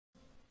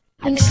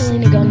I think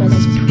Selena Gomez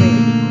is pretty.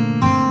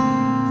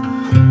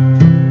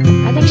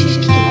 I think she's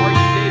cute. Are you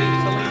dating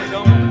Selena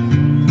Gomez?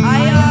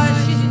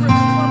 She's one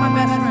of my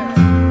best friends.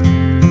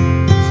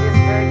 She has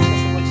very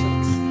kissable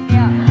cheeks.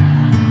 Yeah.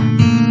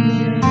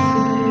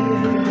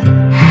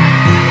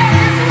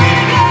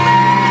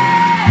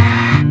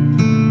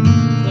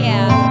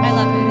 Yeah, I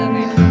love him though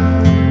very much.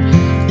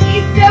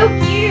 He's so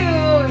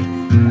cute!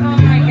 Oh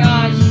my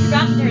gosh, he's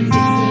about to turn 16,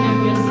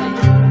 I'm just saying.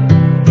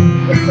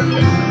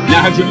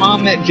 Now, has your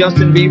mom met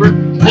Justin Bieber?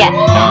 Yeah.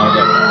 Oh,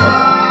 okay.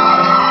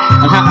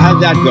 And how'd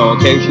that go?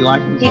 Okay, she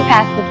liked him? He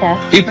passed the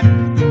test. He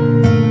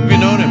Have you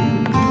known him?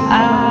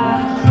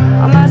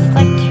 Almost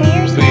like 2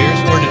 years. 2 years?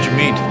 Where did you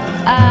meet?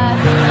 I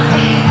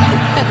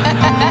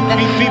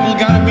mean, people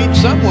gotta meet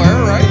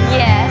somewhere, right?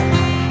 Yes.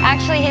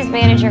 Actually, his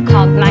manager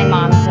called my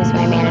mom, who's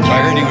my manager.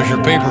 I heard he was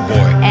your paper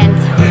boy. And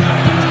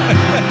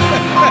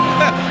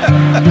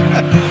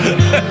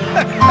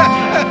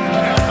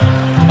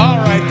All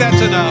right,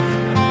 that's enough.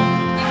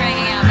 you're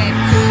hanging out, babe.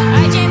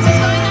 Hi, James. What's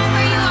going on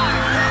where you are?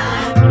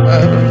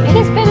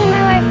 He's been in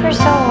my life for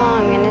so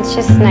long, and it's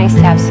just nice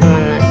to have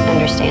someone that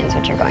understands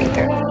what you're going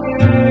through.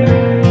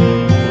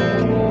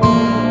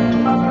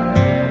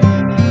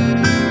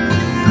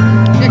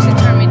 She actually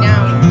turned me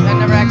down. I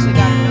never actually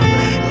got a number.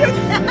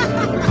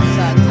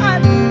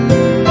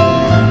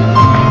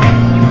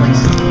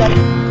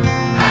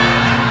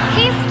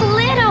 He's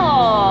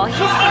little.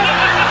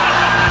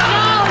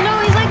 No,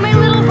 he's like my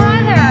little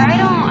brother.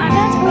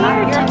 That's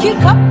weird. You're a cute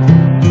couple.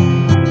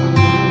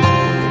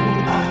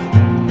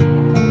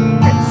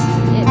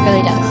 It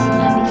really does.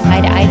 I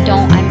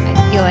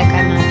feel like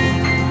I'm not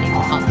doing anything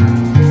wrong.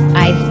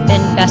 I've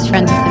been best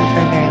friends with him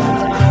for a very long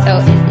time. So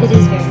it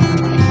is very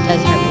hard. It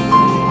does hurt me.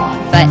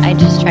 But I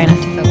just try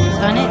not to focus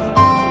on it. I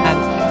have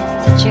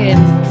such a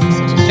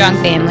strong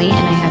family, and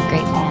I have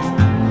great fans.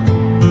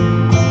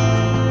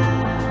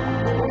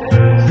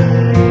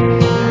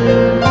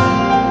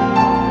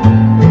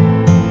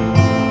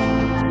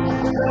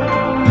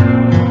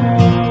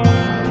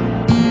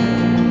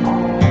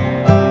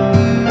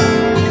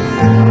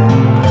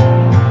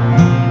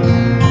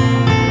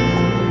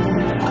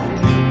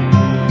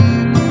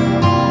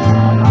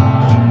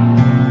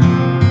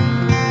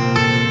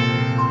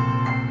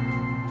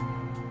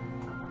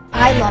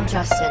 I love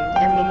Justin.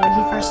 I mean, when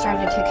he first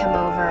started to come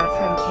over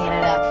from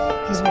Canada,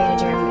 his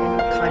manager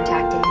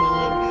contacted me,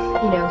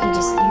 and he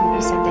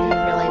said that he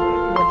really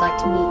would like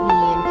to meet me,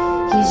 and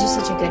he's just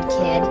such a good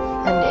kid,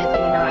 and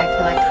I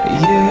feel like I'm a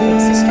big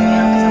sister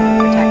now because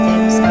I'm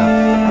protective, so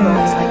I'm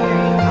always like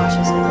very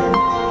cautious with him.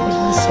 But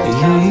he's so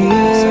talented,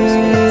 he's so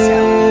sweet, so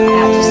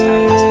that just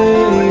started us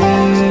working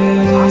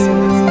together. It's awesome.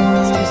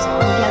 Let's do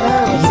songs together.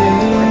 Let's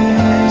work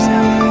together. So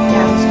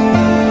yeah.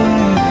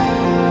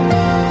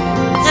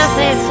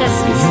 It's just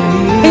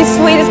He's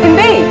sweet as can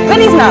be, but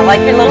he's not like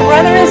your little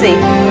brother, is he?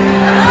 He's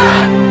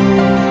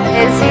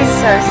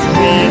so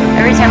sweet.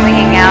 Every time we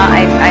hang out,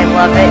 I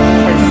love it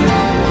because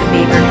the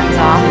Bieber comes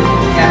off.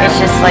 Yeah. It's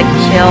just like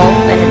chill,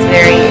 and it's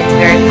very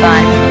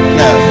fun.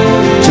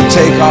 To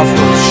take off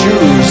her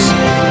shoes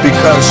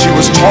because she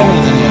was taller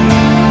than him.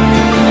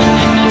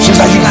 She's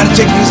like, you gotta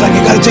take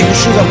your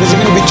shoes off because you're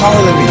gonna be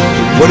taller than me.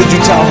 What did you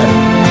tell him?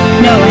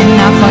 No, I'm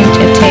not going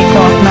to take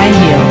off my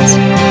heels.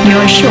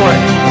 You're short.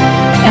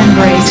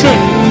 Embrace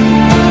it.